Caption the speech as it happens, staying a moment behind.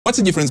What's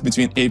the difference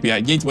between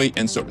API gateway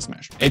and service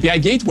mesh? API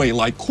gateway,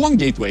 like Quant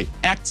gateway,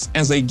 acts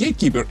as a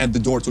gatekeeper at the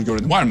door to your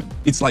environment.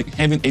 It's like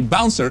having a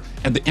bouncer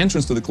at the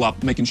entrance to the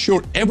club, making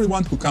sure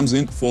everyone who comes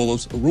in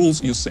follows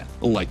rules you set,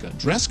 like a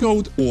dress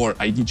code or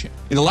ID check.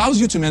 It allows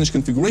you to manage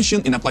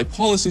configuration and apply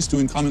policies to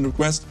incoming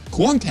requests.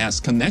 Quant has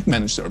Connect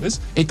Managed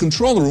Service, a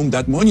control room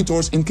that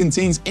monitors and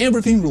contains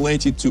everything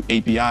related to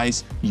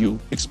APIs you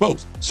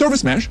expose.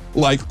 Service mesh,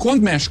 like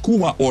Quant Mesh,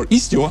 Kuva, or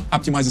Istio,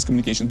 optimizes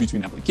communication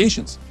between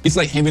applications. It's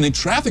like having a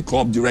traffic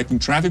cop directing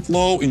traffic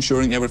flow,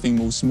 ensuring everything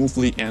moves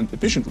smoothly and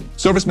efficiently.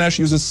 Service mesh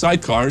uses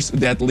sidecars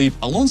that live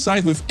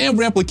alongside with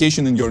every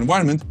application in your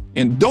environment,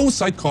 and those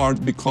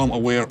sidecars become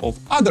aware of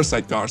other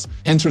sidecars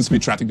and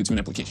transmit traffic between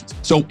applications.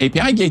 So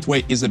API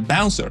gateway is a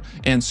bouncer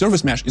and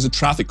service mesh is a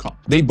traffic cop.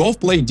 They both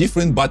play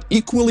different but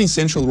equally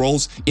essential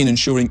roles in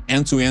ensuring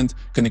end-to-end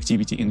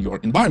connectivity in your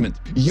environment.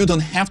 You don't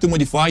have to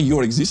modify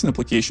your existing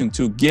application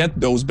to get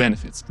those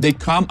benefits. They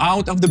come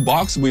out of the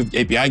box with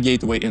API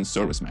gateway and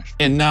service mesh.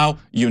 And now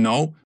you know